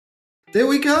There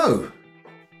we go.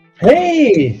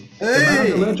 Hey!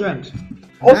 Hey! Legend.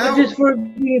 Apologies for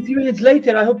being a few minutes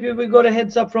later. I hope we got a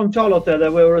heads up from Charlotte that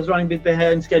we were running a bit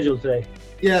behind schedule today.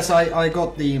 Yes, I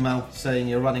got the email saying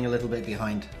you're running a little bit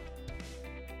behind.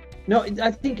 No,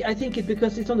 I think it's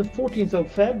because it's on the 14th of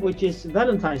Feb, which is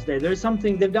Valentine's Day. There is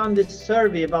something, they've done this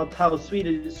survey about how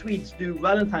Swedes do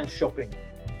Valentine's shopping.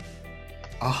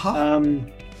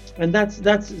 And that's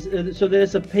so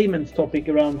there's a payment topic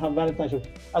around how Valentine's shop.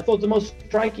 I thought the most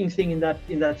striking thing in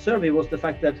that survey was the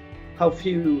fact that how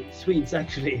few Swedes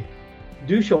actually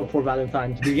do shop for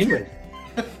Valentine to begin with.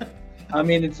 I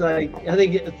mean, it's like, I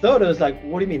think a third was like,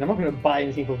 what do you mean? I'm not going to buy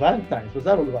anything for Valentine's. What's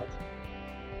that all about?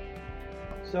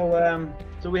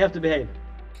 So we have to behave.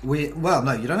 No,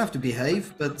 you don't have to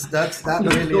behave, but that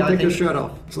really. Don't take your shirt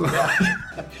off. So. Yeah,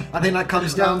 I think that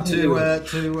comes down to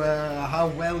how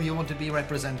well you want to be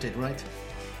represented, right?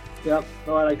 Yeah,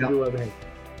 no, I like to do well behave.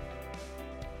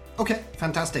 Okay,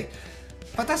 fantastic.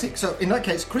 So in that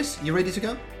case, Chris, you ready to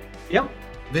go? Yep.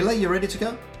 Ville, you ready to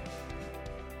go?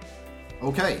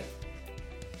 Okay.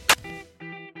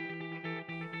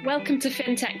 Welcome to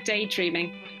FinTech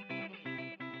Daydreaming,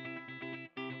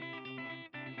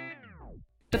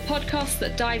 the podcast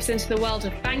that dives into the world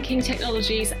of banking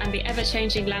technologies and the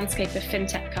ever-changing landscape of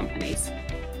FinTech companies.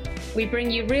 We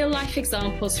bring you real-life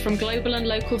examples from global and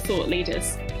local thought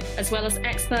leaders, as well as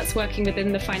experts working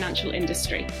within the financial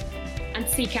industry, and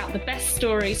seek out the best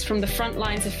stories from the front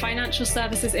lines of financial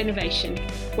services innovation,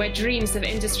 where dreams of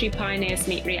industry pioneers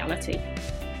meet reality.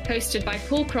 Hosted by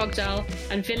Paul Krogdahl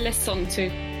and Ville Sontu.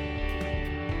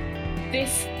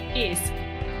 This is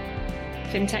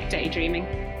FinTech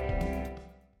Daydreaming.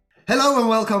 Hello and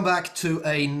welcome back to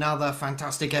another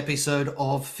fantastic episode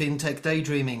of FinTech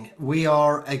Daydreaming. We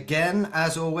are again,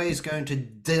 as always, going to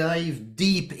dive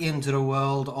deep into the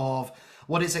world of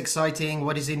what is exciting,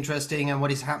 what is interesting, and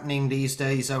what is happening these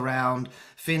days around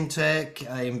FinTech,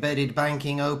 embedded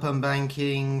banking, open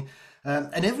banking,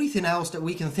 and everything else that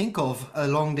we can think of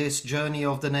along this journey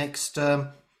of the next,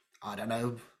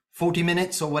 40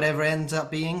 minutes or whatever it ends up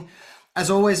being. As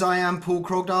always, I am Paul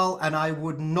Krogdahl, and I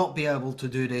would not be able to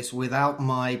do this without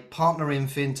my partner in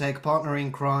FinTech, partner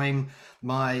in crime,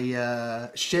 my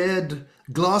shared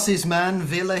glasses man,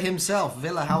 Ville himself.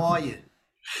 Ville, how are you?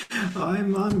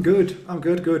 I'm good. I'm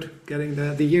good. Getting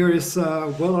the year is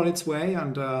well on its way,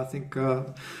 and I think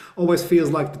always feels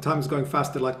like the time is going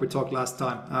faster, like we talked last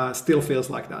time. Still feels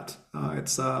like that.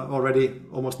 It's already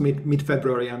almost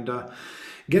mid-February, and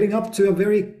getting up to a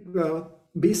very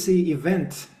busy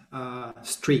event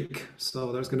streak.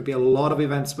 So there's going to be a lot of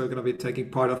events we're going to be taking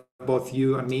part of, both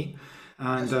you and me.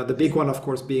 And the big one, of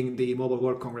course, being the Mobile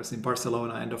World Congress in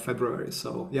Barcelona, end of February.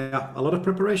 So yeah, a lot of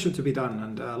preparation to be done,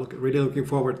 and really looking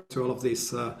forward to all of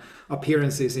these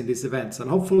appearances in these events, and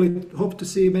hopefully hope to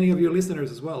see many of your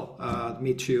listeners as well,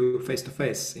 meet you face to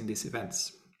face in these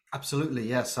events. Absolutely,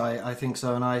 yes, I think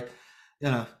so. And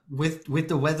with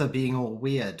the weather being all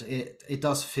weird, it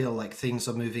does feel like things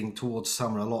are moving towards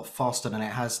summer a lot faster than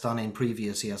it has done in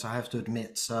previous years, I have to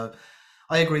admit. So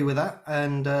I agree with that.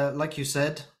 And like you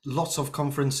said, lots of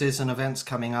conferences and events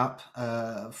coming up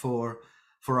for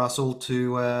us all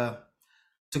to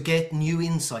get new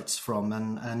insights from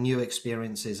and new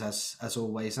experiences as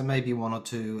always, and maybe one or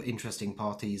two interesting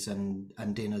parties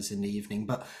and dinners in the evening.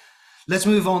 But let's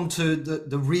move on to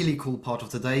the really cool part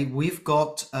of the day. We've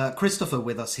got Christopher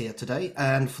with us here today.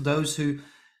 And for those who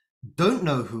don't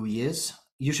know who he is,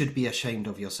 you should be ashamed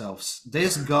of yourselves.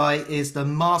 This guy is the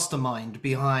mastermind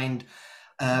behind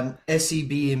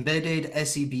SEB Embedded,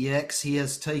 SEBX. He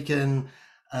has taken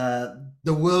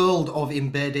the world of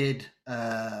embedded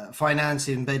finance,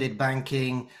 embedded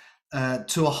banking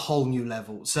to a whole new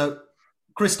level. So,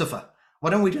 Christopher,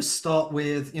 why don't we just start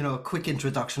with a quick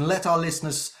introduction? Let our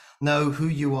listeners know who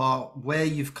you are, where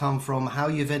you've come from, how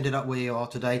you've ended up where you are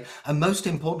today, and most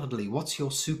importantly, what's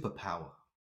your superpower?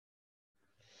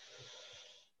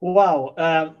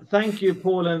 Wow. Thank you,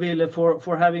 Paul and Ville,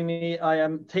 for having me. I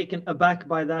am taken aback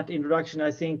by that introduction. I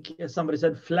think somebody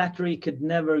said flattery could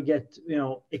never get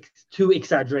too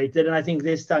exaggerated. And I think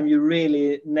this time you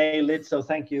really nailed it. So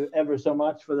thank you ever so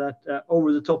much for that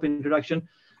over-the-top introduction.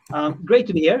 Great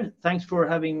to be here. Thanks for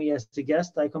having me as a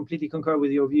guest. I completely concur with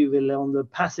your view, Ville, on the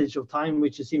passage of time,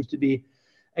 which seems to be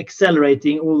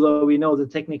accelerating, although we know that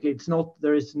technically it's not.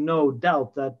 There is no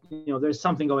doubt that there's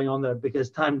something going on there, because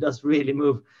time does really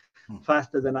move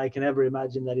faster than I can ever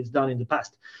imagine that it's done in the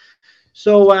past.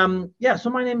 So so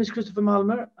my name is Christopher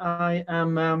Malmer. I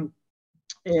am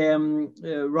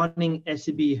running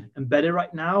SEB Embedded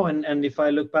right now, and if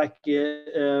I look back,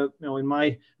 in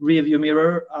my rearview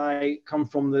mirror, I come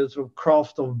from the sort of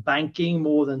craft of banking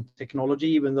more than technology.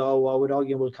 Even though I would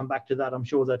argue, we'll come back to that. I'm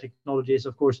sure that technology is,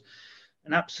 of course,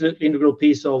 an absolutely integral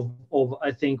piece of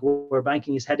I think where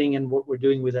banking is heading and what we're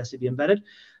doing with SEB Embedded.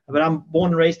 But I'm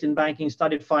born and raised in banking,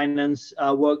 studied finance,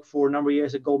 worked for a number of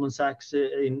years at Goldman Sachs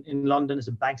in London as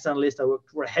a banks analyst. I worked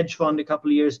for a hedge fund a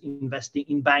couple of years investing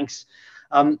in banks.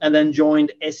 And then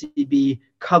joined SEB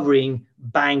covering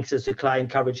banks as a client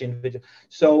coverage individual.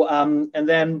 So, and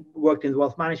then worked in the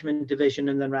wealth management division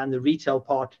and then ran the retail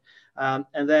part. And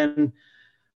then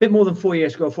a bit more than 4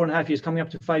 years ago, 4.5 years, coming up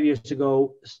to 5 years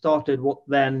ago, started what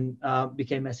then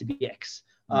became SEBX.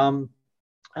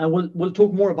 And we'll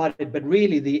talk more about it, but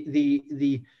really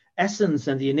the essence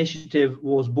and the initiative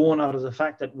was born out of the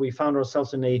fact that we found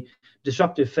ourselves in a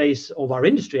disruptive phase of our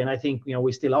industry. And I think,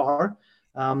 we still are.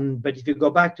 But if you go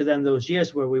back to then those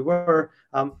years where we were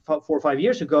 4 or 5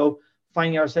 years ago,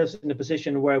 finding ourselves in a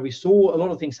position where we saw a lot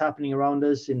of things happening around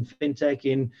us in fintech,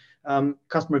 in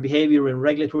customer behavior, in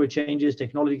regulatory changes,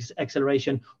 technology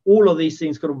acceleration, all of these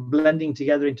things kind of blending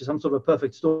together into some sort of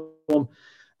perfect storm.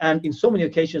 And in so many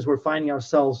occasions, we're finding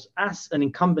ourselves as an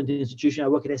incumbent institution. I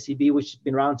work at SEB, which has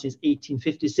been around since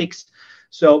 1856.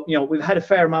 So, we've had a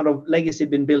fair amount of legacy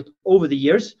been built over the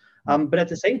years. But at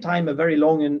the same time, a very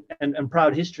long and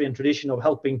proud history and tradition of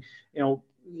helping,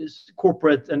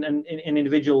 corporate and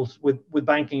individuals with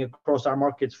banking across our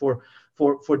markets for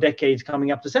decades,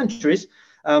 coming up to centuries.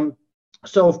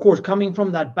 So, of course, coming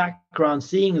from that background,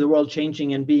 seeing the world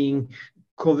changing and being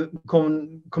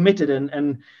committed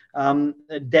and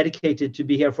dedicated to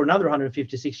be here for another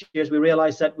 156 years, we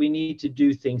realized that we need to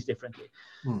do things differently.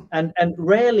 And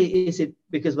rarely is it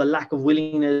because of a lack of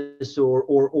willingness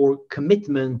or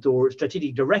commitment or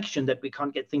strategic direction that we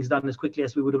can't get things done as quickly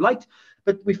as we would have liked,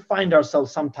 but we find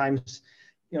ourselves sometimes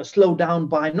slowed down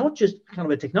by not just kind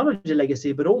of a technology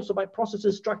legacy, but also by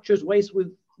processes, structures, ways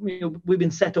we've been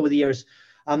set over the years.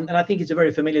 And I think it's a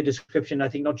very familiar description. I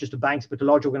think not just to banks, but to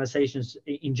large organizations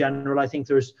in general. I think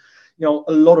there's,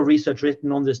 a lot of research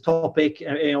written on this topic,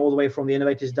 all the way from the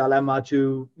innovator's dilemma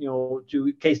to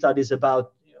case studies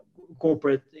about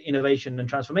corporate innovation and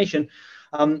transformation.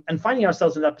 And finding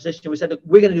ourselves in that position, we said, look,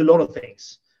 we're going to do a lot of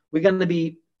things. We're going to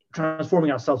be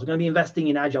transforming ourselves. We're going to be investing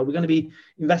in agile. We're going to be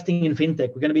investing in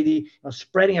fintech. We're going to be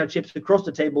spreading our chips across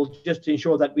the table just to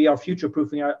ensure that we are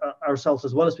future-proofing ourselves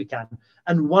as well as we can.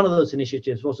 And one of those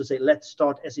initiatives was to say, let's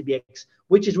start SEBX,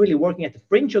 which is really working at the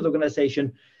fringe of the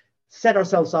organization, set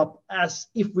ourselves up as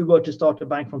if we were to start a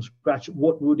bank from scratch.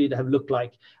 What would it have looked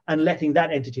like? And letting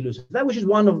that entity loose. That which is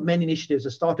one of many initiatives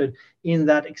that started in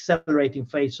that accelerating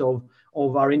phase of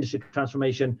our industry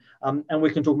transformation. And we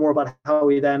can talk more about how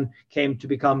we then came to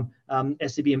become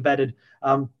SEB Embedded.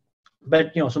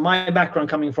 But so my background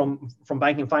coming from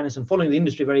banking, finance, and following the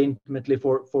industry very intimately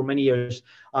for many years,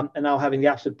 and now having the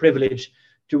absolute privilege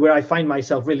to where I find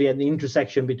myself really at the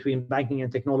intersection between banking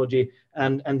and technology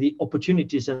and the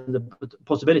opportunities and the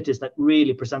possibilities that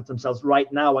really present themselves right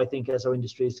now, I think, as our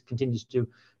industry continues to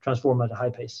transform at a high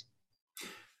pace.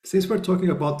 Since we're talking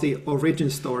about the origin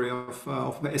story of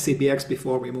SEBX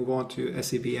before we move on to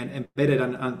SEB and Embedded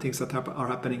and things that are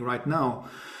happening right now,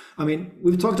 I mean,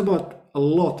 we've talked a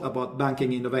lot about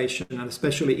banking innovation and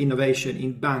especially innovation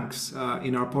in banks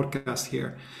in our podcast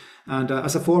here. And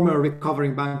as a former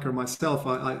recovering banker myself,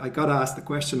 I got to ask the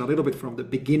question a little bit from the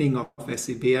beginning of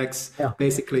SEBX,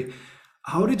 basically.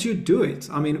 How did you do it?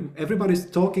 I mean, everybody's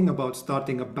talking about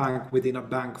starting a bank within a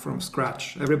bank from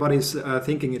scratch. Everybody's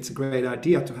thinking it's a great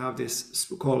idea to have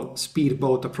this called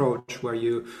speedboat approach, where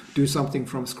you do something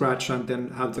from scratch and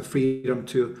then have the freedom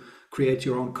to create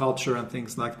your own culture and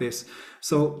things like this.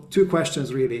 So 2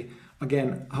 questions really.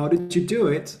 Again, how did you do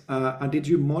it? And did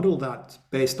you model that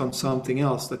based on something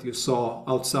else that you saw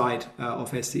outside of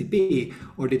SEB?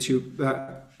 Or did you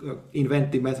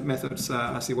invent the methods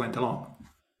as you went along?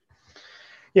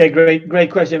 Yeah,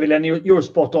 great question, Ville, and you're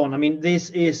spot on. I mean, this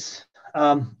is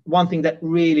one thing that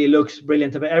really looks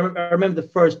brilliant. I remember the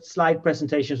first slide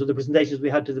presentations or the presentations we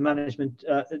had to the management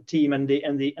team and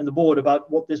the board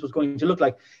about what this was going to look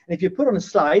like. And if you put on a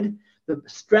slide the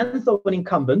strength of an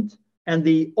incumbent and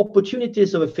the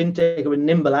opportunities of a fintech or a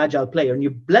nimble agile player, and you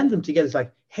blend them together, it's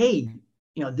like, hey,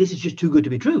 this is just too good to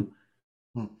be true.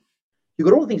 You've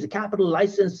got all the things, the capital,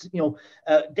 license,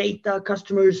 data,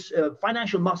 customers,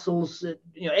 financial muscles,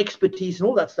 expertise and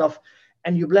all that stuff.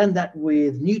 And you blend that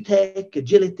with new tech,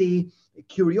 agility,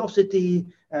 curiosity,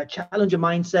 challenger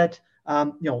mindset.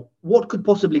 What could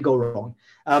possibly go wrong?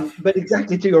 But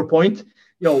exactly to your point,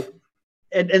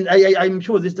 I'm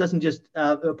sure this doesn't just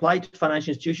apply to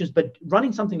financial institutions, but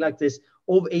running something like this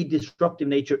of a disruptive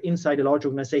nature inside a large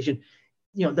organization,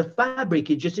 the fabric,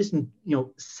 it just isn't,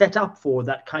 set up for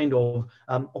that kind of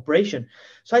operation.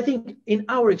 So I think in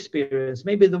our experience,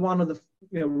 maybe one of the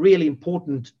really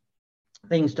important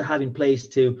things to have in place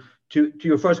to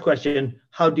your first question,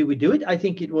 how do we do it? I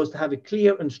think it was to have a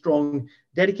clear and strong,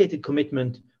 dedicated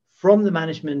commitment from the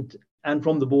management and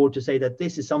from the board to say that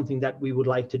this is something that we would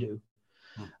like to do.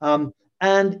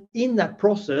 And in that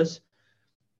process,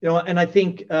 and I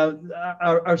think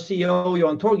our CEO,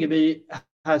 Johan Torgeby,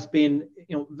 has been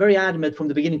very adamant from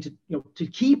the beginning to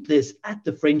keep this at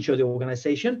the fringe of the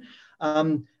organization.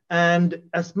 And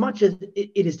as much as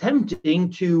it is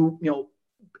tempting to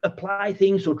apply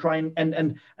things or try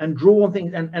and draw on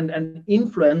things and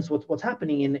influence what's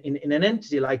happening in an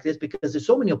entity like this, because there's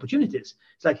so many opportunities.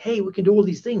 It's like, hey, we can do all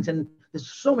these things, and there's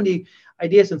so many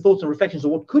ideas and thoughts and reflections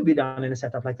of what could be done in a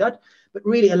setup like that, but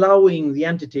really allowing the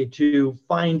entity to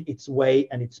find its way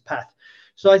and its path.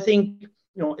 So I think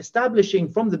establishing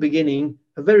from the beginning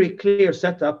a very clear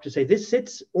setup to say this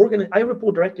sits I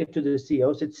report directly to the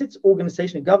CEO, so it sits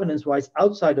organizational governance wise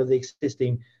outside of the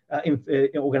existing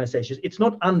organizations. It's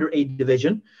not under a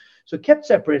division, so kept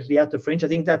separately at the fringe. I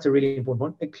think that's a really important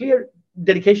one. A clear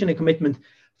dedication and commitment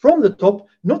from the top,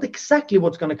 not exactly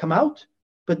what's going to come out,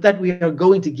 but that we are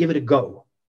going to give it a go.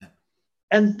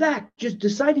 And that just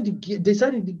deciding to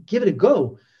give it a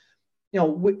go.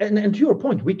 And to your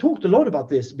point, we talked a lot about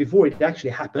this before it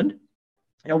actually happened.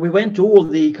 We went to all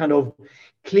the kind of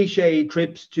cliche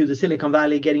trips to the Silicon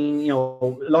Valley, getting,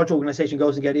 large organization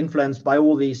goes and get influenced by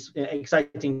all these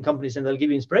exciting companies, and they'll give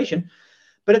you inspiration.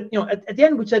 But at the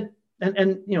end, we said,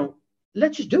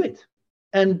 let's just do it,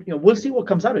 and we'll see what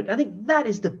comes out of it. I think that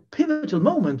is the pivotal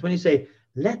moment when you say,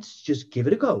 let's just give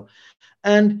it a go.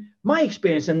 And my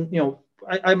experience, and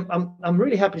I'm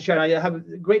really happy to share. I have a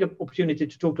great opportunity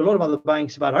to talk to a lot of other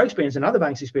banks about our experience and other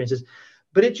banks' experiences.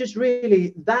 But it's just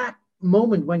really that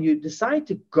moment when you decide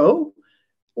to go,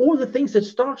 all the things that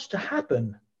starts to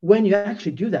happen when you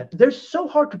actually do that. They're so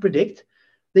hard to predict.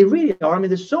 They really are. I mean,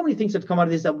 there's so many things that come out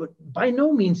of this that were by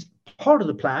no means part of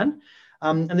the plan.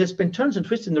 And there's been turns and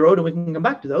twists in the road, and we can come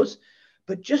back to those.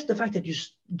 But just the fact that you're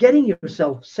getting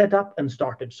yourself set up and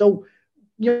started. So,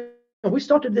 we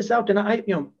started this out, and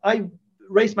I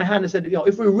raised my hand and said,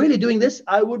 if we're really doing this,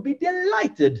 I would be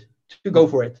delighted to go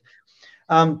for it.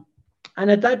 And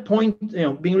at that point,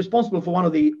 being responsible for one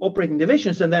of the operating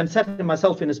divisions, and then setting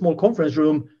myself in a small conference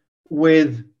room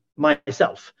with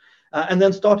myself, and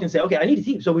then starting to say, okay, I need a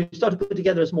team. So we started to put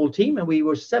together a small team, and we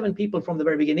were 7 people from the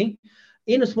very beginning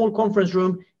in a small conference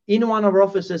room in one of our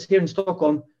offices here in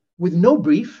Stockholm, with no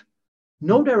brief,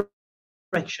 no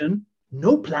direction,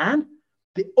 no plan.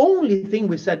 The only thing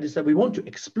we said is that we want to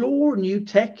explore new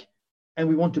tech and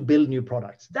we want to build new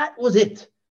products. That was it.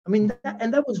 I mean,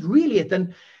 that was really it.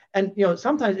 And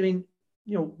sometimes,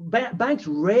 banks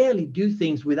rarely do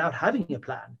things without having a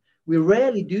plan. We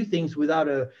rarely do things without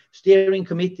a steering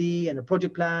committee and a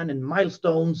project plan and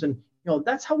milestones. And,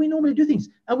 that's how we normally do things.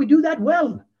 And we do that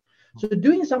well. So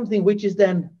doing something which is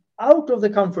then out of the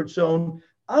comfort zone,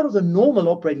 out of the normal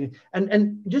operating.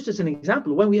 And just as an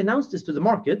example, when we announced this to the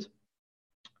market,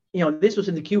 this was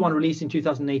in the Q1 release in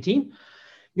 2018.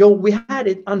 We had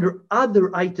it under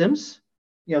other items.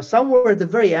 Somewhere at the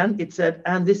very end, it said,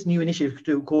 and this new initiative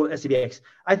to call SEBx.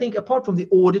 I think apart from the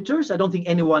auditors, I don't think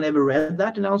anyone ever read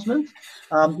that announcement.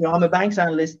 I'm a banks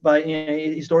analyst by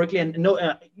historically, and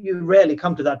you rarely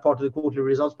come to that part of the quarterly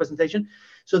results presentation.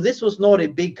 So this was not a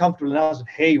big comfortable announcement.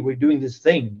 Hey, we're doing this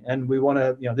thing, and we want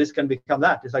to, this can become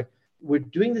that. It's like, we're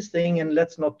doing this thing, and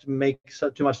let's not make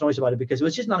too much noise about it, because it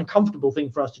was just an uncomfortable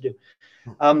thing for us to do.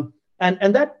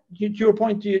 And that, to your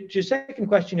point, to your second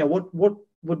question, what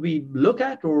would we look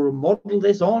at or model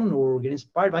this on or get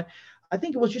inspired by? I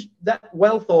think it was just that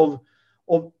wealth of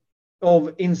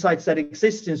insights that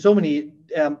exists in so many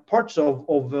parts of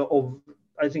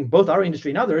I think both our industry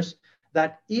and others,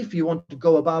 that if you want to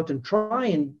go about and try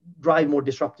and drive more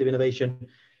disruptive innovation,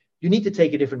 you need to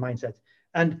take a different mindset.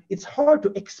 And it's hard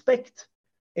to expect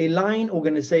a line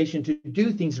organization to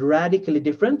do things radically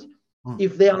different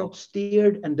if they are not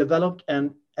steered and developed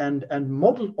and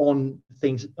modeled on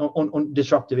things on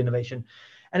disruptive innovation.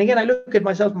 And again, I look at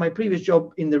myself, my previous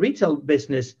job in the retail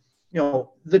business,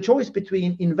 the choice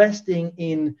between investing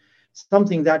in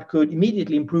something that could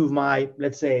immediately improve my,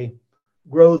 let's say,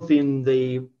 growth in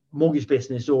the mortgage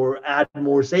business, or add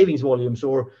more savings volumes,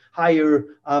 or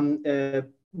hire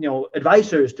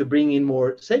advisors to bring in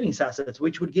more savings assets,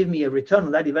 which would give me a return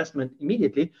on that investment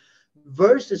immediately,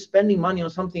 versus spending money on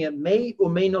something that may or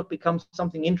may not become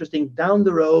something interesting down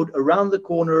the road, around the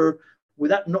corner,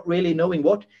 without not really knowing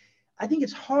what. I think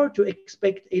it's hard to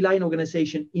expect a line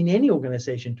organization in any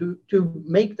organization to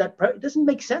make that. It doesn't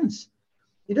make sense.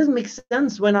 It doesn't make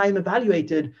sense when I'm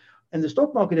evaluated and the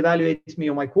stock market evaluates me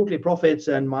on my quarterly profits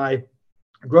and my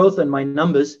growth and my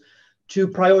numbers to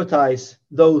prioritize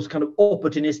those kind of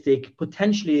opportunistic,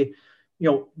 potentially,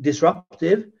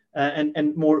 disruptive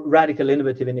and more radical,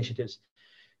 innovative initiatives.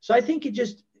 So I think it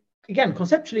just, again,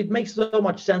 conceptually, it makes so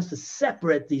much sense to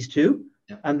separate these two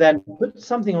and then put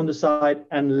something on the side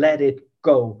and let it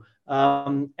go.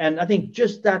 And I think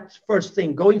just that first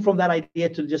thing, going from that idea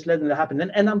to just letting it happen.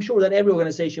 And I'm sure that every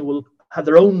organization will have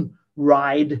their own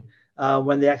ride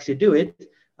when they actually do it.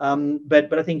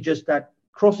 But I think just that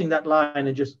crossing that line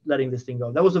and just letting this thing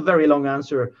go. That was a very long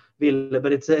answer, Ville,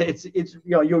 but it's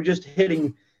you're just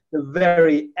hitting the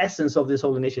very essence of this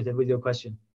whole initiative with your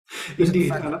question.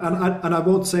 Indeed, and I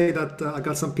won't say that I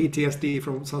got some PTSD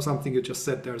from something you just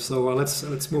said there. So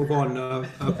let's move on,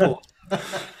 Paul.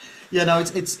 Yeah, no,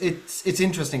 it's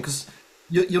interesting because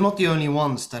you're not the only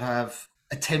ones that have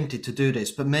attempted to do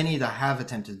this, but many that have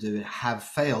attempted to do it have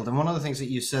failed. And one of the things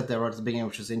that you said there at the beginning,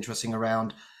 which was interesting,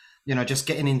 around just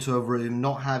getting into a room,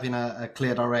 not having a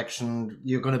clear direction,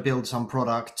 you're going to build some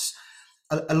products.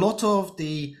 A lot of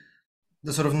the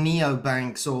sort of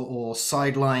neo-banks or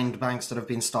sidelined banks that have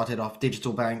been started off,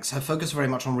 digital banks, have focused very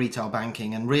much on retail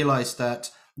banking and realized that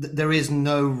there is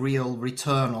no real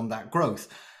return on that growth.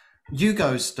 You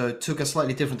guys, though, took a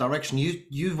slightly different direction.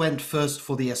 You went first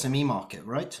for the SME market,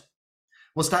 right?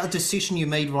 Was that a decision you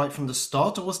made right from the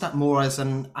start, or was that more as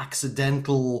an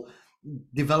accidental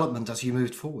development as you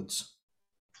moved forwards?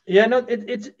 Yeah, no,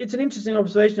 it's an interesting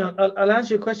observation. I'll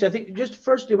answer your question. I think just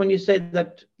firstly, when you say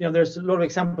that there's a lot of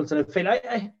examples that have failed,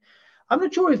 I'm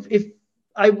not sure if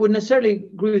I would necessarily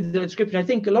agree with the description. I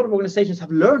think a lot of organizations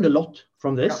have learned a lot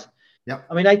from this. Yeah.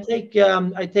 I mean, I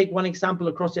take one example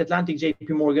across the Atlantic, JP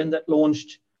Morgan, that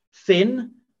launched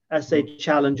Fin as a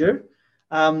challenger,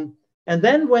 and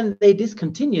then when they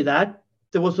discontinued that,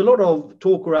 there was a lot of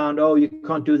talk around, oh, you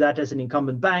can't do that as an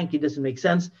incumbent bank. It doesn't make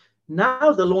sense.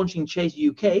 Now they're launching Chase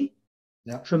UK,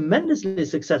 tremendously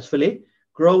successfully,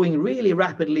 growing really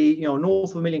rapidly, north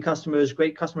of 1 million customers,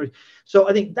 great customers. So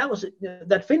I think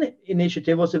that Fin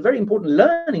initiative was a very important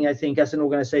learning, I think, as an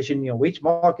organization, which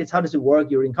markets, how does it work,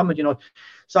 you're incumbent,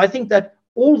 So I think that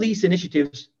all these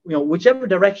initiatives, whichever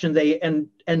direction they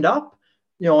end up,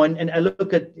 and I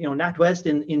look at, NatWest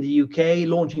in the UK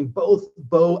launching both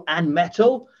Bow and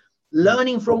Metal,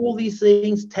 learning from all these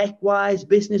things, tech-wise,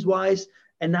 business-wise,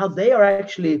 and now they are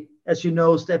actually, as you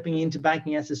know, stepping into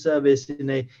banking as a service in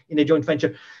a joint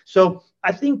venture. So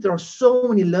I think there are so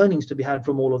many learnings to be had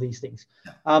from all of these things.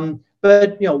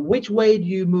 But which way do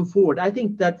you move forward? I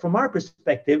think that from our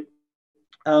perspective,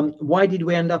 why did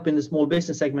we end up in the small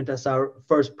business segment as our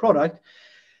first product?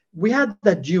 We had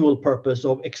that dual purpose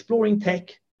of exploring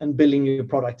tech and building new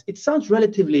products. It sounds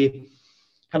relatively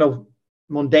kind of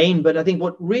mundane, but I think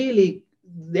what really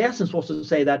the essence was to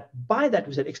say that by that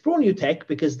we said explore new tech,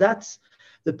 because that's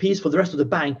the piece for the rest of the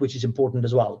bank, which is important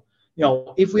as well.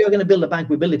 If we are going to build a bank,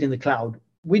 we build it in the cloud.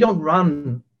 We don't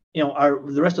run,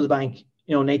 the rest of the bank,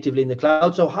 natively in the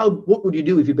cloud. So what would you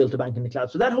do if you built a bank in the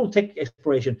cloud? So that whole tech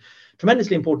exploration,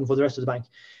 tremendously important for the rest of the bank.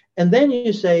 And then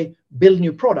you say build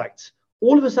new products.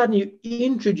 All of a sudden you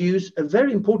introduce a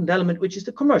very important element, which is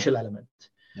the commercial element.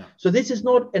 Yeah. So this is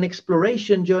not an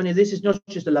exploration journey. This is not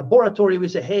just a laboratory. We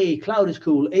say, hey, cloud is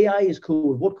cool, AI is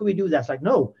cool. What can we do? That's like,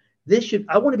 no,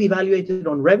 I want to be evaluated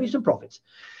on revenues and profits.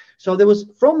 So there was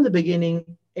from the beginning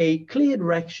a clear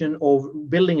direction of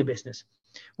building a business,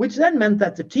 which then meant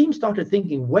that the team started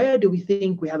thinking, where do we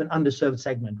think we have an underserved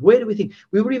segment? Where do we think?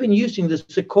 We were even using the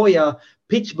Sequoia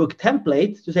pitch book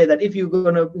template to say that if you're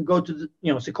going to go to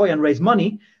Sequoia and raise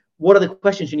money, what are the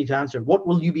questions you need to answer? What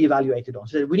will you be evaluated on?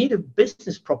 So we need a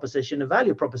business proposition, a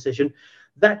value proposition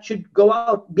that should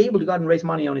be able to go out and raise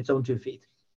money on its own 2 feet.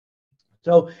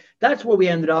 So that's where we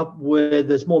ended up with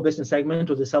the small business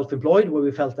segment or the self-employed, where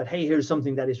we felt that, hey, here's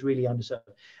something that is really underserved.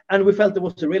 And we felt there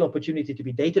was a real opportunity to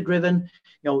be data-driven,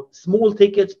 small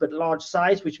tickets, but large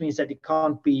size, which means that it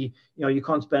can't be, you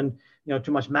can't spend,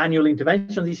 too much manual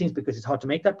intervention on these things because it's hard to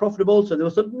make that profitable. So there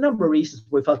was a number of reasons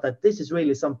we felt that this is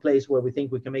really some place where we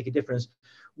think we can make a difference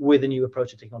with a new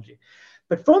approach to technology.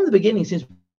 But from the beginning, since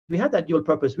we had that dual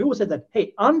purpose, we always said that,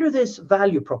 hey, under this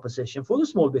value proposition for the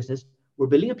small business, we're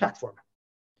building a platform.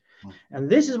 And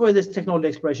this is where this technology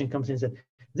exploration comes in. That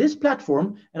this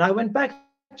platform, and I went back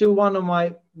to one of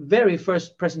my very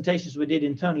first presentations we did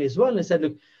internally as well, and I said,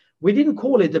 look, we didn't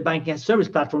call it the banking as a service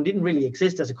platform, didn't really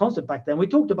exist as a concept back then. We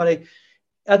talked about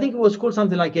I think it was called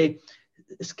something like a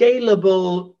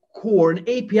scalable core, an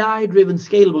API-driven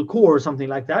scalable core or something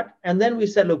like that. And then we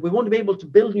said, look, we want to be able to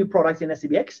build new products in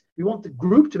SCBX. We want the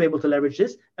group to be able to leverage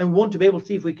this, and we want to be able to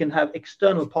see if we can have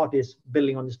external parties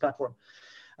building on this platform.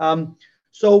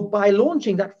 So by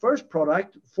launching that first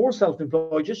product for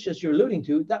self-employed, just as you're alluding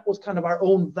to, that was kind of our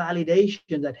own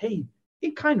validation that, hey,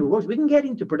 it kind of works. We can get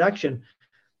into production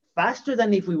faster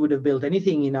than if we would have built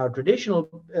anything in our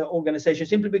traditional organization,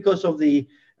 simply because of the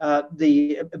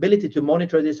ability to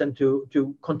monitor this and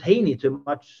to contain it to a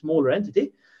much smaller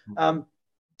entity.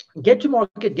 Get to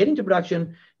market, get into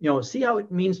production, see how it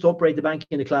means to operate the bank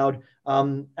in the cloud,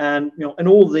 and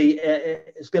all the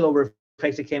spillover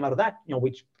effects that came out of that,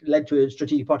 which led to a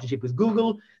strategic partnership with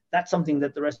Google. That's something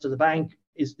that the rest of the bank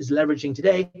is leveraging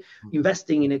today.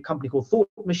 Investing in a company called Thought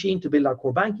Machine to build our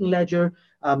core banking ledger,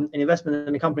 an investment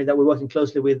in a company that we're working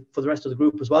closely with for the rest of the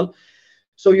group as well.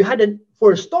 So you had,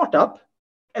 for a startup,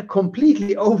 a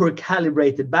completely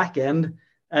over-calibrated backend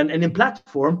and a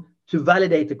platform to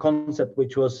validate the concept,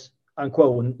 which was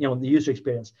unquote, the user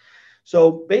experience.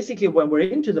 So basically, when we're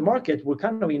into the market, we're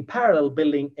kind of in parallel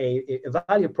building a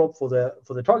value prop for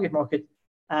the target market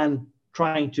and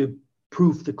trying to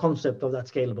prove the concept of that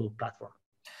scalable platform.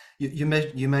 You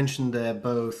mentioned there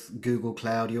both Google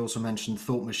Cloud. You also mentioned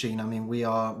Thought Machine. I mean,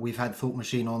 we've had Thought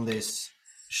Machine on this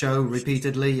show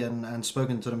repeatedly and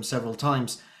spoken to them several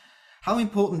times. How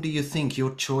important do you think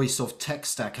your choice of tech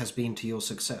stack has been to your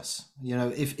success?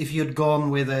 If you'd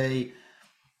gone with a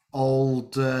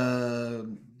old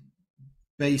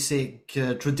basic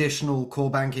traditional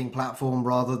core banking platform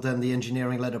rather than the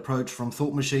engineering-led approach from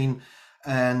Thought Machine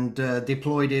and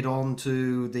deployed it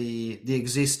onto the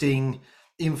existing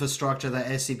infrastructure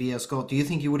that SEB has got, do you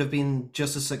think you would have been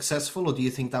just as successful, or do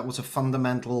you think that was a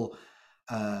fundamental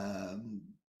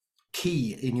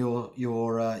key in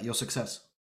your success?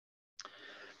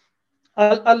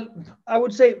 I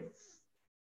would say,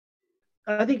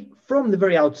 I think from the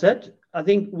very outset, I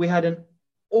think we had an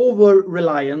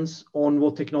over-reliance on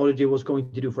what technology was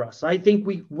going to do for us. I think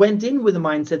we went in with a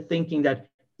mindset thinking that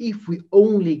if we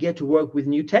only get to work with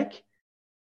new tech,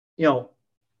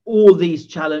 all these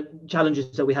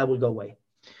challenges that we have will go away.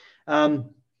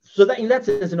 So that in that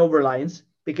sense, an over-reliance,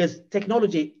 because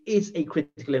technology is a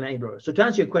critical enabler. So to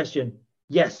answer your question,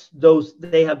 yes,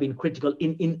 they have been critical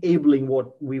in enabling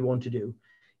what we want to do,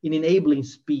 in enabling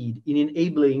speed, in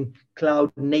enabling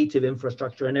cloud native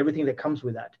infrastructure and everything that comes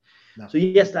with that. No. So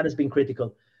yes, that has been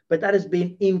critical, but that has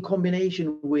been in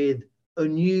combination with a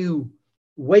new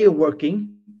way of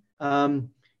working,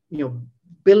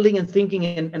 building and thinking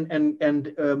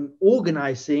and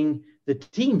organizing the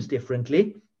teams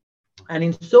differently, and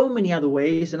in so many other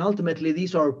ways. And ultimately,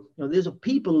 these are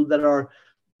people that are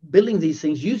building these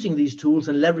things, using these tools,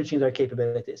 and leveraging their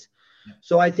capabilities. Yeah.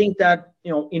 So I think that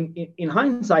in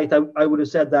hindsight, I would have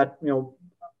said that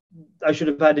I should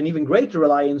have had an even greater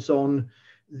reliance on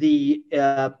the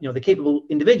capable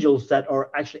individuals that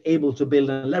are actually able to build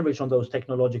and leverage on those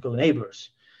technological enablers.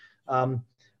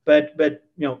 But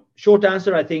short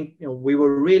answer, I think we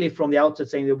were really from the outset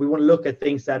saying that we want to look at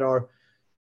things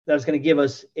that's going to give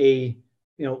us a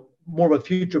more of a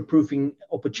future-proofing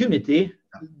opportunity,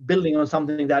 building on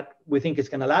something that we think is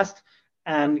going to last,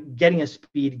 and getting us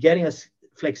speed, getting us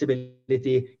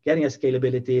flexibility, getting us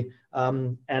scalability.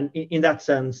 And in that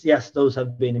sense, yes, those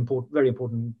have been very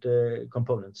important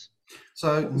components.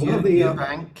 So new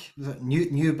bank,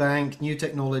 new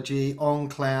technology, on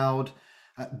cloud,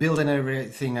 building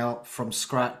everything out from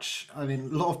scratch. I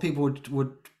mean, a lot of people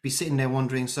would be sitting there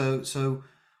wondering, so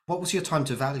what was your time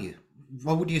to value?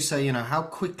 What would you say, how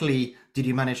quickly did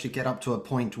you manage to get up to a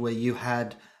point where you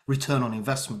had return on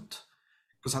investment?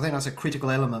 Because I think that's a critical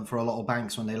element for a lot of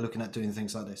banks when they're looking at doing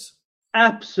things like this.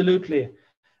 Absolutely.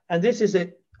 And this is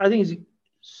I think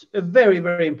it's a very,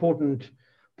 very important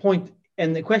point.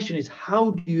 And the question is,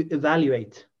 how do you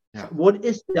evaluate? Yeah. What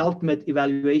is the ultimate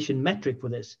evaluation metric for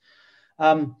this?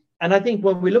 And I think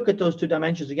when we look at those two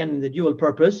dimensions, again, in the dual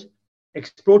purpose,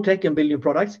 explore tech and build new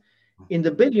products. In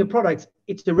the build new products,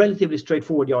 it's a relatively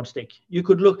straightforward yardstick. You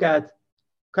could look at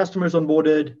customers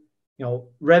onboarded,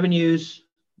 revenues,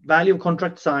 value of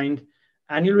contract signed,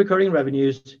 annual recurring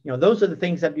revenues. Those are the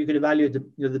things that you could evaluate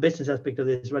the business aspect of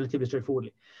this relatively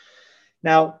straightforwardly.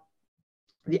 Now,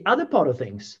 the other part of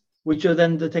things, which are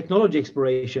then the technology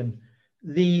exploration,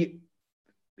 the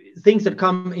things that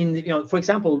come in, for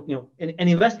example, an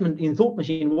investment in Thought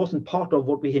Machine wasn't part of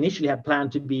what we initially had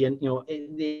planned to be in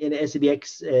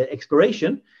SEBX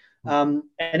exploration. And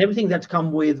everything that's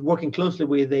come with working closely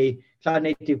with a cloud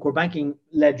native core banking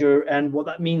ledger and what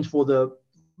that means for the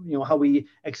how we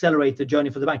accelerate the journey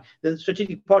for the bank. The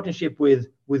strategic partnership with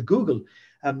Google,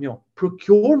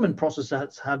 procurement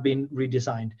processes have been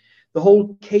redesigned. The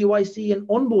whole KYC and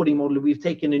onboarding model we've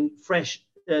taken in fresh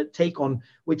take on,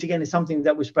 which again is something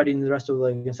that we're spreading in the rest of the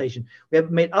organization. We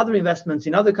have made other investments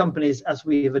in other companies as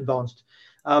we have advanced.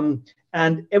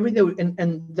 And everything,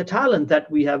 and the talent that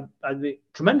we have, I'm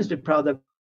tremendously proud that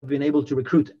we've been able to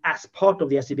recruit as part of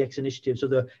the SEBx initiative. So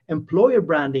the employer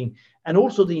branding and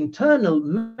also the internal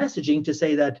messaging to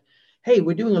say that, hey,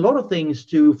 we're doing a lot of things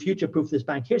to future-proof this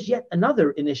bank. Here's yet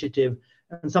another initiative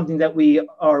and something that we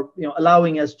are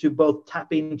allowing us to both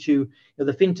tap into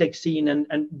the fintech scene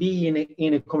and be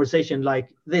in a conversation like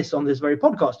this on this very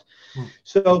podcast.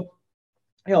 So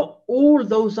all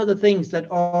those other things that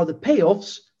are the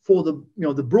payoffs for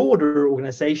the broader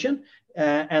organization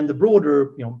and the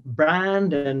broader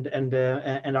brand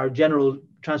and our general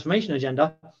transformation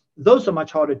agenda, those are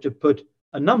much harder to put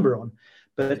a number on.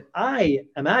 But I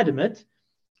am adamant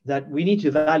that we need to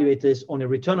evaluate this on a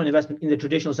return on investment in the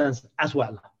traditional sense as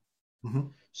well.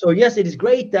 So yes, it is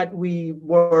great that we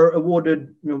were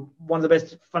awarded one of the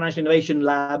best financial innovation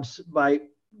labs by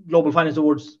Global Finance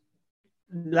Awards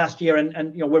last year,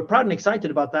 and we're proud and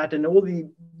excited about that, and all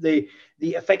the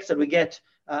effects that we get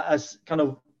as kind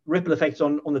of ripple effects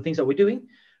on the things that we're doing.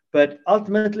 But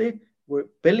ultimately, we're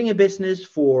building a business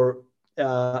for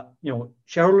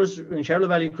shareholders and shareholder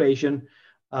value creation.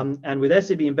 And with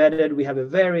SEB Embedded, we have a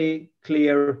very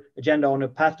clear agenda on a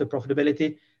path to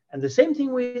profitability. And the same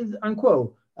thing with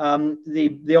Unquo,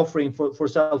 the offering for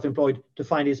self-employed to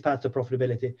find its path to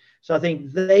profitability. So I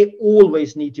think they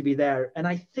always need to be there. And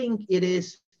I think it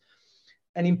is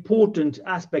an important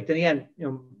aspect. And again,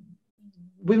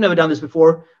 we've never done this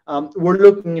before. We're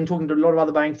looking and talking to a lot of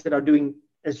other banks that are doing,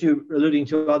 as you're alluding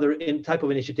to, other type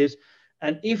of initiatives.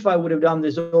 And if I would have done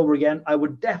this over again, I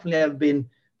would definitely have been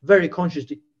very conscious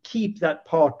to keep that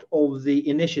part of the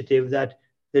initiative, that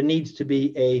there needs to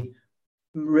be a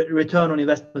return on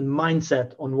investment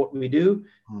mindset on what we do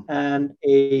and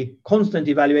a constant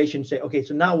evaluation. Say, okay,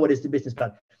 so now what is the business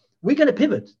plan? We're going to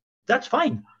pivot. That's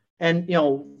fine. And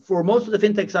for most of the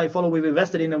fintechs I follow, we've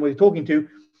invested in and we're talking to,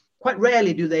 quite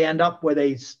rarely do they end up where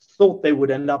they thought they would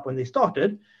end up when they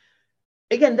started.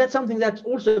 Again, that's something that's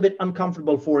also a bit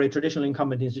uncomfortable for a traditional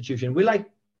incumbent institution.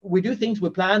 We do things,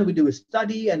 we plan, we do a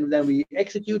study, and then we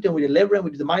execute and we deliver and we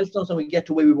do the milestones and we get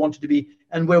to where we wanted to be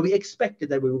and where we expected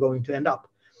that we were going to end up.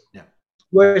 Yeah.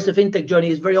 Whereas the fintech journey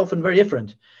is very often very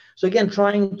different. So again,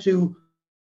 trying to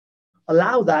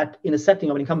allow that in a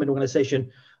setting of an incumbent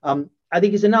organization, I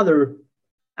think is another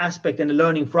aspect and a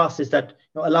learning for us, is that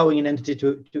allowing an entity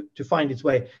to find its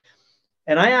way.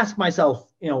 And I ask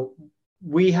myself,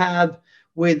 we have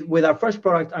with our first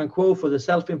product, Unquo, for the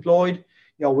self-employed,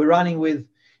 we're running with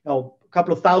a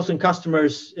couple of thousand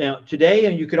customers today,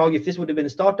 and you could argue if this would have been a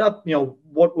startup,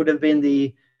 what would have been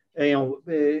the,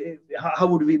 how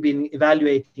would we been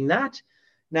evaluating that?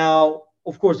 Now,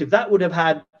 of course, if that would have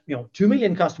had 2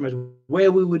 million customers,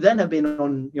 where we would then have been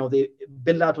on the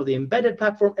build out of the embedded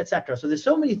platform, etc. So there's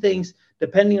so many things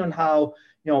depending on how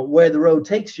where the road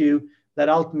takes you that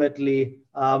ultimately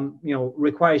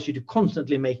requires you to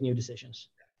constantly make new decisions.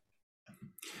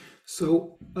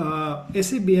 So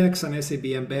SEBx and SEB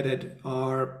Embedded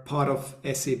are part of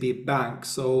SEB Bank.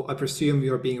 So I presume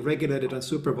you're being regulated and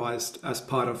supervised as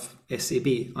part of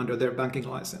SEB under their banking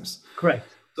license. Correct.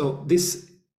 So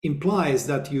this implies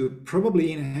that you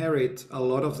probably inherit a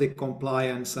lot of the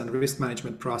compliance and risk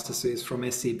management processes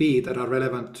from SEB that are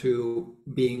relevant to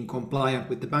being compliant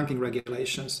with the banking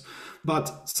regulations.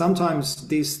 But sometimes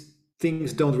these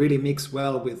things don't really mix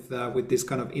well with this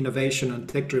kind of innovation and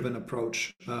tech-driven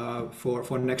approach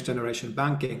for next generation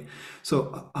banking.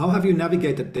 So how have you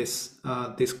navigated this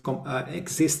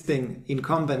existing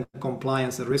incumbent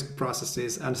compliance and risk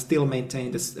processes and still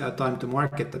maintain this time to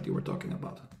market that you were talking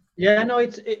about? Yeah, no,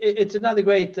 it's another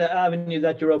great avenue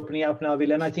that you're opening up now,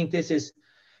 Ville. And I think this is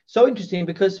so interesting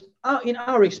because in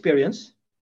our experience,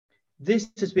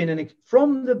 this has been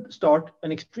from the start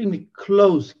an extremely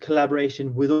close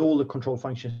collaboration with all the control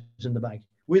functions in the bank,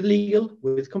 with legal,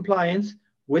 with compliance,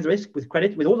 with risk, with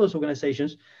credit, with all those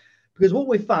organizations. Because what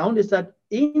we found is that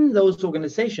in those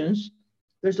organizations,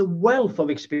 there's a wealth of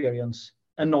experience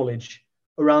and knowledge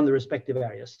around the respective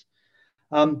areas.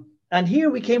 And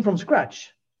here we came from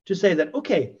scratch to say that,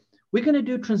 okay, we're going to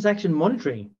do transaction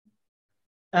monitoring.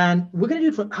 And we're going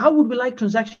to do how would we like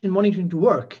transaction monitoring to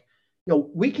work?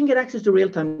 We can get access to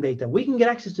real-time data. We can get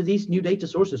access to these new data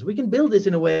sources. We can build this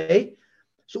in a way.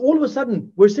 So all of a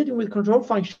sudden, we're sitting with control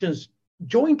functions,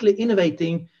 jointly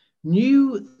innovating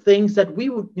new things that we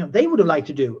would, they would have liked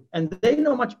to do. And they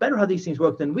know much better how these things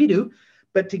work than we do.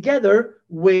 But together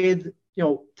with,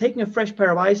 taking a fresh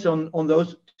pair of eyes on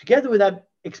those, together with that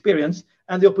experience,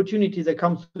 and the opportunity that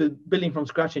comes with building from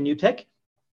scratch a new tech,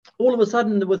 all of a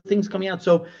sudden there were things coming out.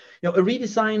 So, a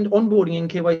redesigned onboarding and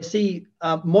KYC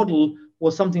model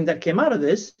was something that came out of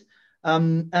this.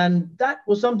 And that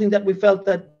was something that we felt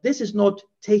that this is not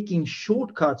taking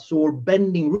shortcuts or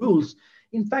bending rules.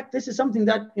 In fact, this is something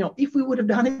that, if we would have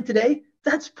done it today,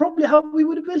 that's probably how we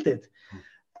would have built it.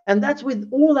 And that's with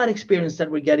all that experience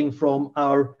that we're getting from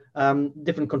our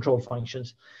different control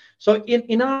functions. So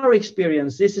in our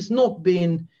experience, this has not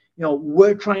been,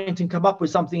 we're trying to come up with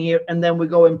something here and then we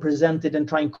go and present it and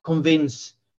try and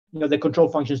convince, the control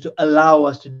functions to allow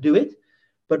us to do it,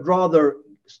 but rather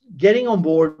getting on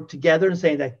board together and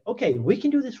saying that, okay, we can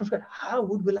do this from scratch. How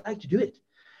would we like to do it?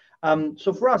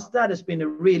 So for us, that has been a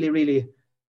really, really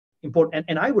important.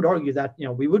 And I would argue that,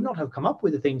 we would not have come up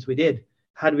with the things we did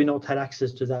had we not had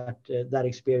access to that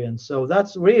experience. So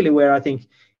that's really where I think,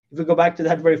 if we go back to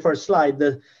that very first slide,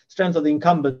 the strength of the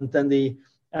incumbent and the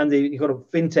kind of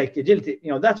fintech agility,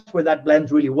 that's where that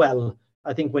blends really well,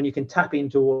 I think, when you can tap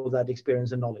into all that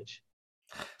experience and knowledge.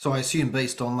 So I assume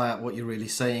based on that, what you're really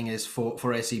saying is for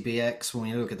SEBx, when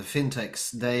you look at the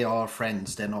fintechs, they are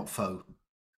friends, they're not foe.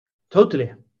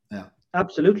 Totally. Yeah.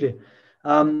 Absolutely.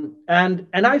 And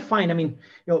I find,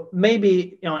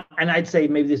 maybe, and I'd say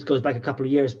maybe this goes back a couple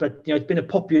of years, but, it's been a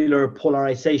popular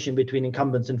polarization between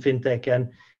incumbents and fintech. And,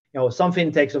 some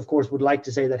fintechs, of course, would like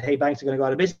to say that, hey, banks are going to go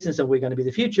out of business and we're going to be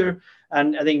the future.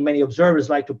 And I think many observers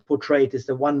like to portray it as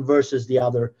the one versus the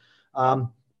other.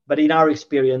 But in our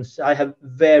experience, I have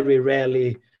very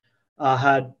rarely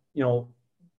had,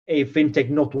 a fintech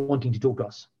not wanting to talk to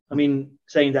us.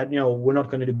 Saying that, we're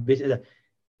not going to do business.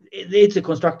 It's a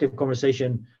constructive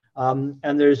conversation.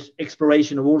 And there's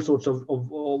exploration of all sorts of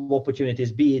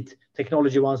opportunities, be it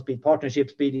technology ones, be it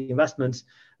partnerships, be it investments.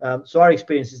 So our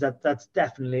experience is that that's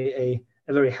definitely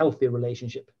a very healthy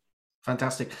relationship.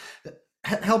 Fantastic.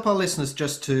 Help our listeners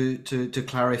just to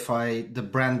clarify the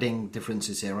branding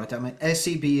differences here, right?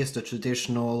 SEB is the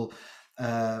traditional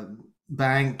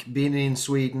bank, been in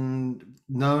Sweden,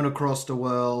 known across the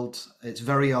world. It's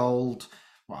very old.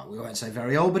 Well, we won't say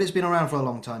very old, but it's been around for a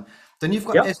long time. Then you've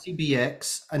got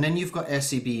SEBx, and then you've got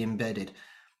SEB Embedded.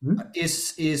 Mm-hmm.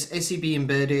 Is SEB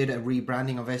Embedded a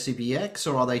rebranding of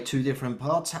SEBx, or are they two different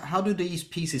parts? How do these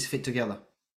pieces fit together?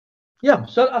 Yeah,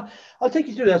 so I'll take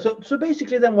you through that. So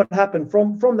basically then what happened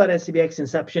from that SEBx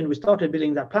inception, we started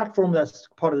building that platform. That's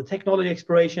part of the technology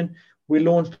exploration. We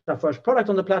launched our first product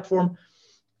on the platform,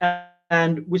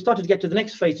 and we started to get to the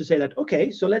next phase to say that,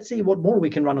 okay, so let's see what more we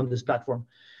can run on this platform.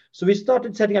 So we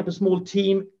started setting up a small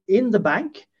team in the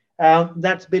bank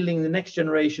that's building the next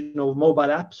generation of mobile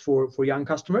apps for young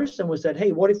customers. And we said,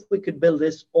 hey, what if we could build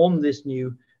this on this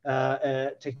new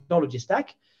technology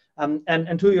stack?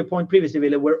 And to your point previously,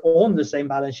 Ville, we're on the same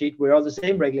balance sheet. We are the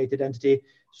same regulated entity.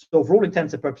 So for all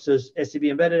intents and purposes, SEB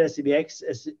Embedded,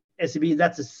 SEBx, SEB,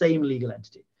 that's the same legal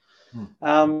entity.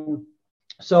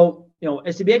 So,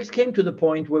 SEBx came to the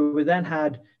point where we then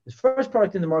had the first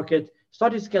product in the market,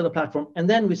 started to scale the platform, and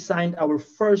then we signed our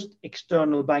first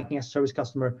external banking as a service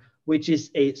customer, which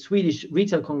is a Swedish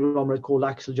retail conglomerate called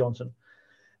Axel Johnson.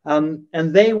 And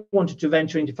they wanted to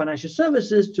venture into financial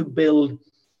services to build,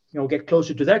 get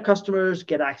closer to their customers,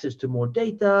 get access to more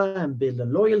data, and build a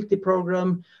loyalty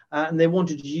program. And they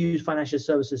wanted to use financial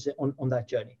services on that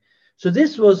journey. So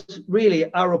this was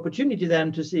really our opportunity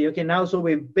then to see, okay, now so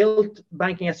we've built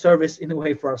banking as a service in a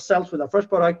way for ourselves with our first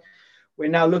product. We're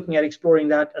now looking at exploring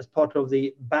that as part of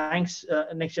the bank's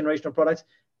next generation of products.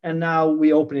 And now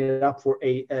we open it up for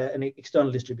an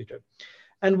external distributor.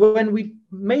 And when we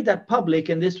made that public,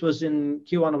 and this was in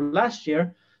Q1 of last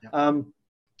year,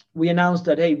 we announced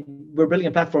that, hey, we're building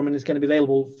a platform and it's going to be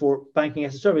available for banking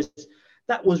as a service.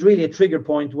 That was really a trigger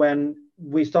point when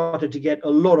we started to get a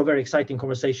lot of very exciting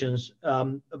conversations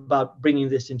about bringing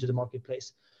this into the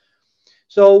marketplace.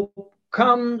 So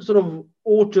come sort of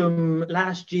autumn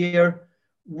last year,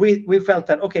 we felt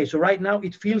that, okay, so right now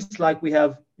it feels like we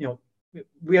have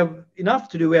enough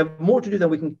to do. We have more to do than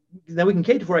we can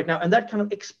cater for right now. And that kind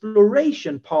of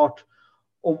exploration part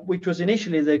of which was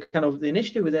initially the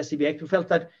initiative with SEBx, we felt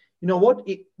that,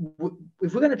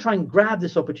 if we're going to try and grab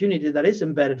this opportunity that is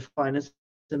embedded finance,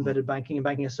 embedded banking, and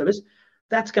banking as a service,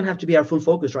 that's going to have to be our full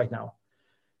focus right now.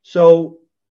 So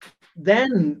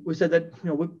then we said that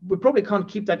we probably can't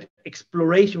keep that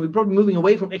exploration. We're probably moving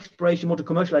away from exploration more to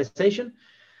commercialization.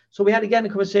 So we had again a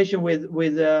conversation with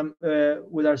our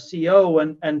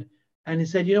CEO, and he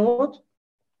said,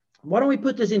 why don't we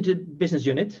put this into business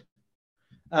unit,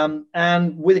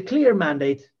 and with a clear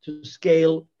mandate to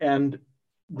scale and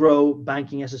grow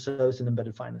banking as a service and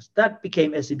embedded finance. That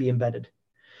became SEB Embedded.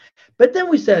 But then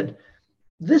we said,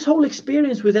 this whole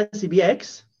experience with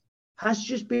SEBx has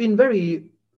just been very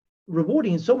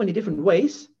rewarding in so many different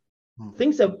ways.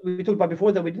 Things that we talked about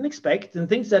before that we didn't expect, and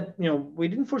things that we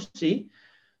didn't foresee.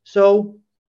 So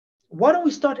why don't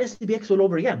we start SEBX all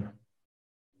over again?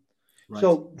 Right.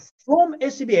 So from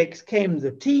SEBX came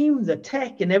the team, the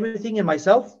tech, and everything, and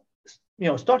myself,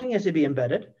 starting SEB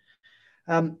Embedded.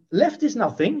 Left is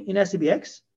nothing in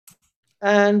SEBX,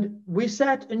 and we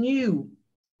set a new,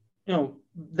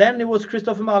 then it was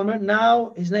Christopher Malmer.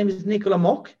 Now his name is Nicola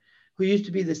Mock, who used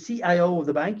to be the CIO of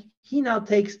the bank. He now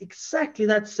takes exactly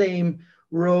that same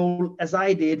role as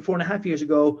I did 4.5 years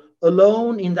ago,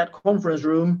 alone in that conference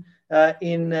room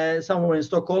in somewhere in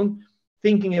Stockholm,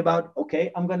 thinking about,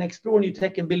 okay, I'm going to explore new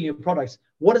tech and build new products.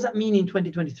 What does that mean in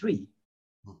 2023?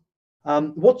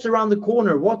 What's around the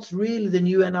corner? What's really the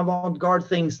new and avant-garde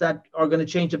things that are going to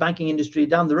change the banking industry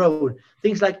down the road?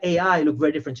 Things like AI look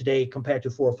very different today compared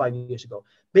to 4 or 5 years ago.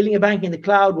 Building a bank in the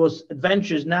cloud was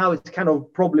adventures. Now it's kind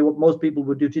of probably what most people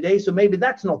would do today. So maybe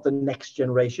that's not the next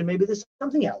generation. Maybe there's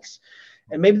something else.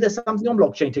 And maybe there's something on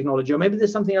blockchain technology, or maybe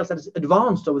there's something else that is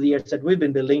advanced over the years that we've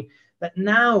been building that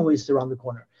now is around the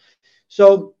corner.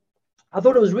 So I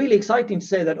thought it was really exciting to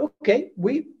say that, okay,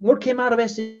 what came out of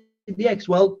SEBX?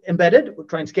 Well, Embedded, we're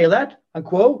trying to scale that, and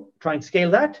Quo, trying to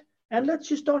scale that, and let's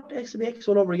just start SEBX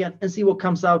all over again and see what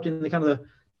comes out in the kind of the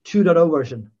 2.0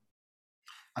 version.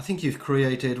 I think you've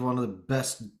created one of the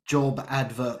best job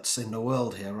adverts in the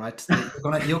world here, right?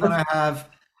 You're gonna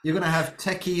have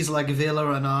techies like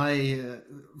Villa and I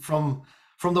from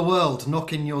the world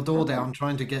knocking your door down,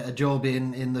 trying to get a job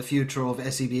in the future of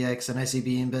SEBX and SEB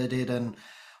Embedded and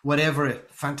whatever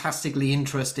fantastically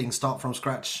interesting start from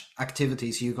scratch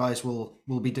activities you guys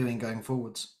will be doing going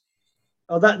forwards.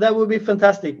 Oh, that would be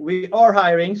fantastic. We are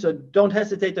hiring, so don't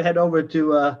hesitate to head over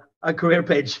to our career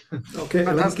page. Okay,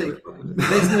 fantastic.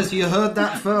 Listeners, you heard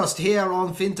that first here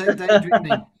on FinTech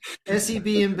Daydreaming. SEB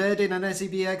Embedded and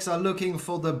SEBX are looking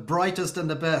for the brightest and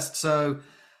the best. So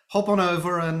hop on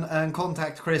over and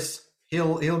contact Chris.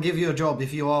 He'll give you a job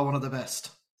if you are one of the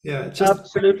best. Yeah, just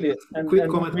absolutely. Quick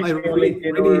comment.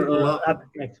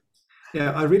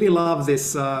 I really love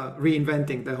this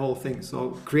reinventing the whole thing.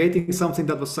 So creating something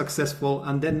that was successful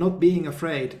and then not being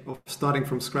afraid of starting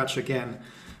from scratch again,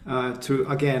 to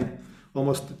again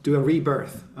almost do a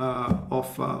rebirth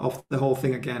of the whole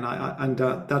thing again.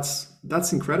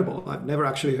 That's incredible. I've never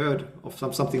actually heard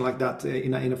of something like that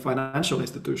in a financial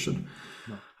institution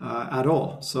at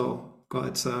all. So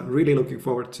it's really looking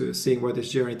forward to seeing where this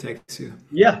journey takes you.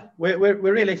 Yeah, we're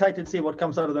really excited to see what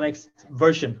comes out of the next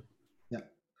version. Yeah,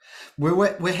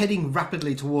 we're heading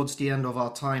rapidly towards the end of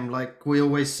our time. Like we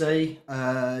always say,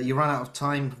 you run out of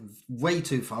time way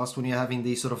too fast when you're having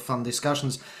these sort of fun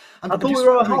discussions. I thought we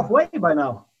were halfway by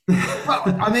now. Well,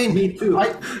 I mean, me too.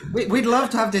 We'd love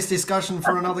to have this discussion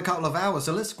for another couple of hours.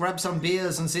 So let's grab some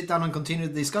beers and sit down and continue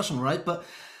the discussion, right? But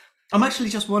I'm actually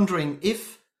just wondering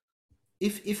if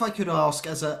I could ask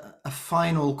as a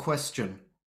final question,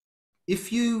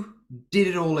 if you did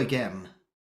it all again,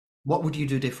 what would you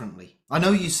do differently? I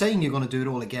know you're saying you're going to do it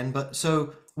all again, but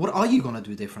so what are you going to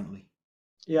do differently?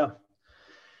 Yeah.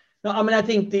 No, I mean, I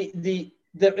think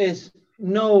there is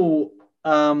no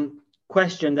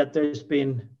question that there's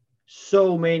been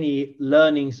so many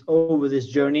learnings over this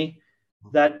journey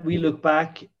that we look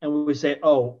back and we say,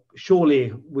 oh,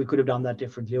 surely we could have done that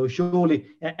differently, or surely,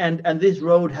 and this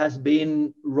road has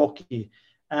been rocky.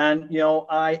 And,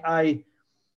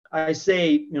 I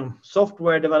say,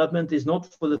 software development is not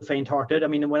for the faint-hearted. I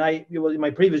mean, when I was in my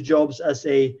previous jobs as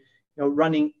a,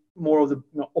 running more of the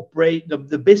operate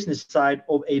the business side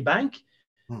of a bank,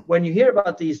 when you hear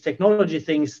about these technology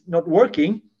things not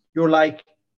working, you're like,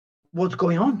 what's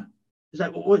going on? It's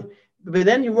like, what? But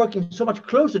then you're working so much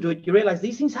closer to it, you realize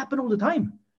these things happen all the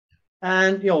time.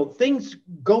 And, things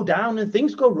go down and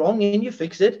things go wrong and you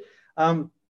fix it.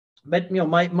 But,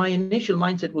 my initial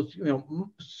mindset was,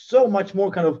 so much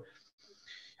more kind of,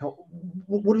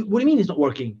 what do you mean it's not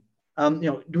working?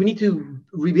 Do we need to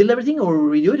rebuild everything or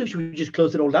redo it, or should we just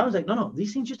close it all down? It's like, no,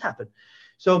 these things just happen.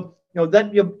 So,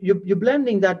 that you're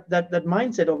blending that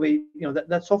mindset of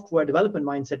that software development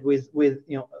mindset with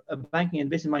a banking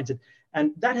and business mindset.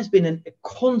 And that has been a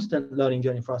constant learning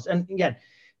journey for us. And again,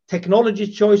 technology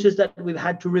choices that we've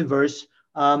had to reverse,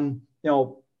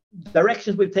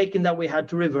 directions we've taken that we had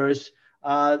to reverse,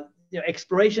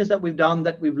 explorations that we've done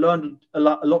that we've learned a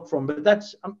lot from. But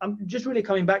I'm just really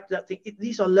coming back to that thing.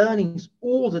 These are learnings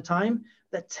all the time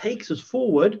that takes us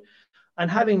forward, and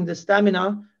having the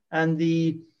stamina and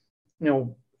the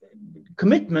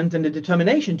commitment and the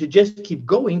determination to just keep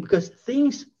going, because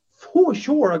things for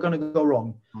sure are going to go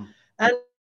wrong. And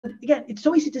again, it's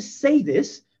so easy to say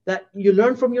this, that you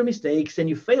learn from your mistakes and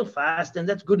you fail fast, and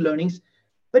that's good learnings.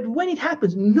 But when it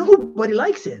happens, nobody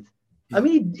likes it. I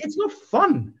mean, it's not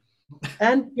fun.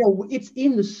 And it's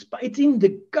in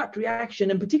the gut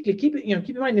reaction, and particularly keep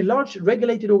in mind, in a large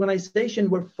regulated organization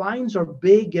where fines are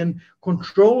big and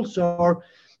controls are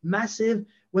massive,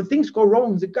 when things go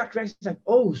wrong, the gut reaction is like,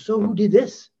 oh, so who did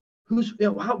this? Who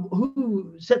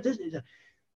said this?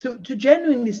 To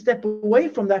genuinely step away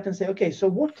from that and say, okay, so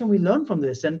what can we learn from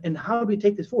this, and how do we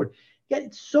take this forward? Yeah,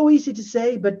 it's so easy to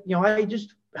say, but I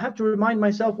just have to remind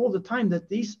myself all the time that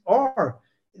it's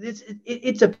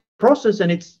a process,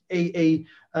 and it's a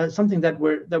something that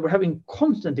we're having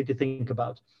constantly to think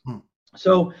about.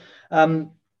 So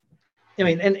one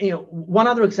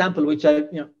other example, which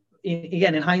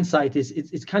again in hindsight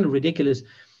it's kind of ridiculous.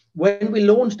 When we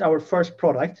launched our first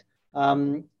product,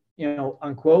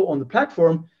 Unquo on the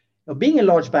platform, being a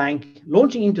large bank,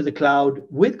 launching into the cloud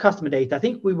with customer data, I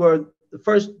think we were the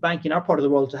first bank in our part of the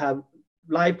world to have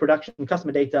live production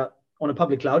customer data on a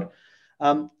public cloud.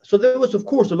 So there was, of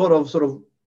course, a lot of sort of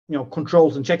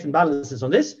controls and checks and balances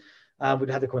on this. We'd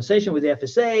had the conversation with the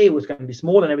FSA. It was going to be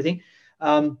small and everything.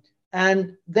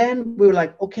 And then we were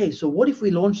like, okay, so what if we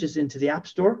launch this into the App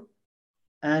Store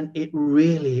and it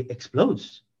really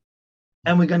explodes?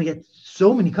 And we're going to get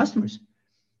so many customers.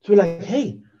 So we're like,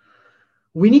 hey,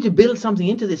 we need to build something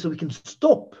into this so we can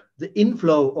stop the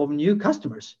inflow of new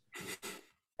customers.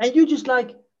 And you just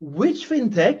like, which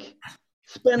fintech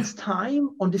spends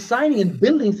time on designing and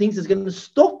building things that's going to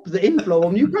stop the inflow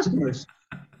of new customers?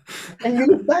 And you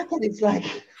look back and it's like,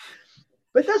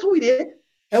 but that's what we did.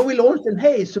 And we launched, and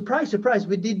hey, surprise, surprise,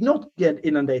 we did not get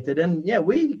inundated. And yeah,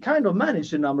 we kind of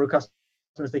managed the number of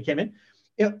customers that came in.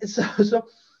 But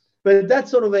that's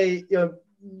sort of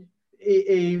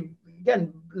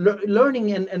again,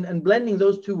 learning and blending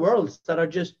those two worlds that are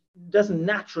just doesn't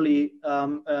naturally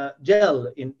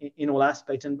gel in all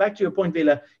aspects. And back to your point,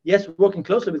 Ville, yes, working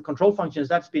closely with control functions,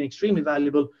 that's been extremely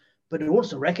valuable, but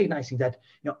also recognizing that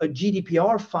a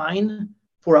GDPR fine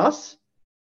for us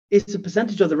is a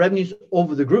percentage of the revenues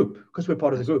over the group, because we're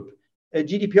part of the group. A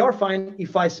GDPR fine,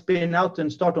 if I spin out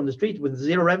and start on the street with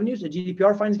zero revenues, a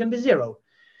GDPR fine is going to be zero.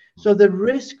 So the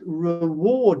risk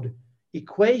reward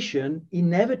equation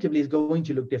inevitably is going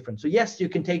to look different. So yes, you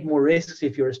can take more risks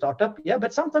if you're a startup, yeah,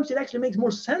 but sometimes it actually makes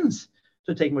more sense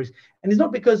to take more risks. And it's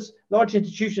not because large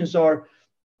institutions are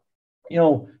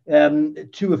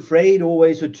too afraid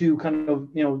always, or too kind of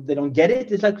they don't get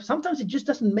it. It's like sometimes it just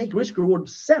doesn't make risk reward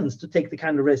sense to take the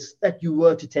kind of risks that you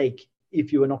were to take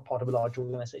if you were not part of a large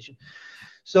organization.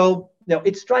 So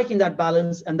it's striking that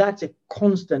balance, and that's a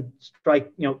constant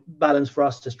balance for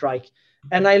us to strike.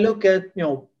 And I look at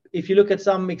if you look at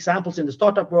some examples in the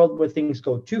startup world where things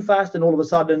go too fast, and all of a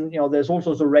sudden there's all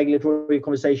sorts of regulatory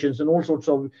conversations and all sorts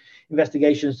of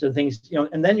investigations and things,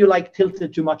 and then you like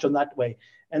tilted too much on that way.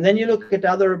 And then you look at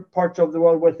other parts of the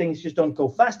world where things just don't go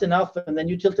fast enough, and then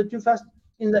you tilt it too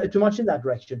much in that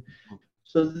direction.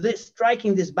 So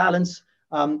striking this balance,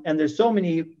 and there's so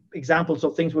many examples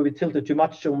of things where we tilted too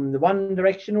much in the one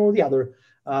direction or the other,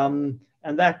 and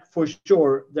that for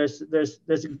sure there's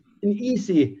an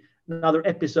easy another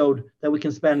episode that we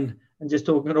can spend and just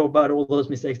talking about all those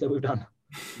mistakes that we've done.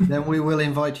 Then we will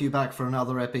invite you back for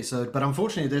another episode, but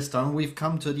unfortunately this time we've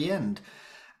come to the end.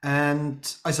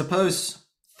 And I suppose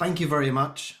thank you very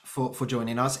much for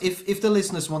joining us. If the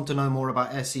listeners want to know more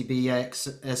about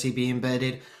SEBx, SEB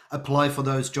Embedded, apply for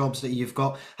those jobs that you've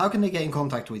got, how can they get in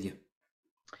contact with you?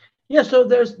 Yeah, so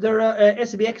there are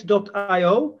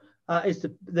sebx.io is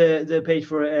the page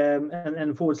for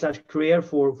and /career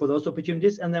for those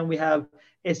opportunities. And then we have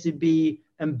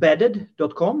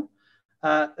sebembedded.com,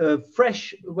 a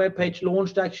fresh webpage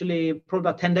launched actually probably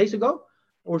about 10 days ago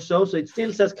or so. So it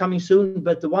still says coming soon,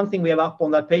 but the one thing we have up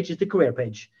on that page is the career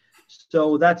page.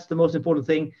 So that's the most important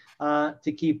thing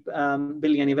to keep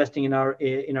building and investing in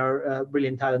our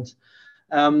brilliant talents.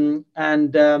 And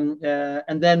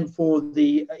then for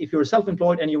if you're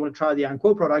self-employed and you want to try the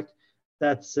Unquo product,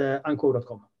 that's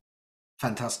unquo.com.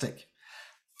 Fantastic.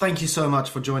 Thank you so much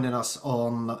for joining us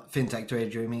on FinTech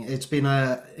Daydreaming. It's been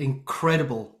an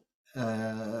incredible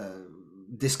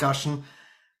discussion.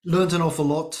 Learned an awful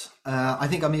lot. I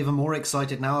think I'm even more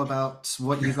excited now about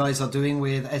what you guys are doing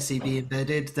with SEB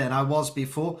Embedded than I was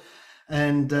before.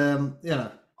 And,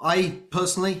 I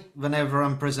personally, whenever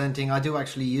I'm presenting, I do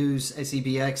actually use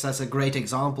SEBx as a great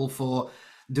example for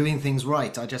doing things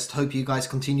right. I just hope you guys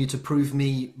continue to prove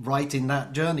me right in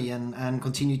that journey and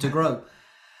continue to grow.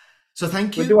 So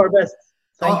thank you. We'll do our best.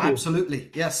 Thank you.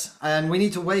 Absolutely. Yes. And we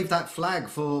need to wave that flag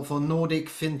for Nordic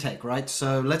FinTech, right?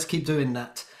 So let's keep doing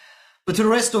that. But to the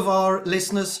rest of our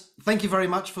listeners, thank you very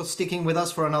much for sticking with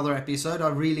us for another episode. I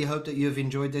really hope that you've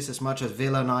enjoyed this as much as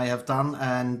Ville and I have done.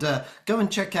 And go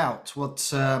and check out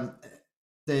what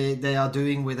they are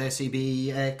doing with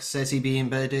SEBx, SEB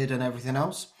Embedded and everything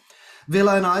else. Ville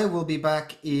and I will be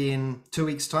back in 2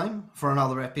 weeks' time for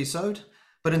another episode.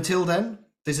 But until then,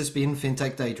 this has been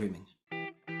FinTech Daydreaming.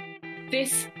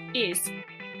 This is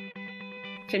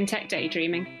FinTech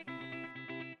Daydreaming.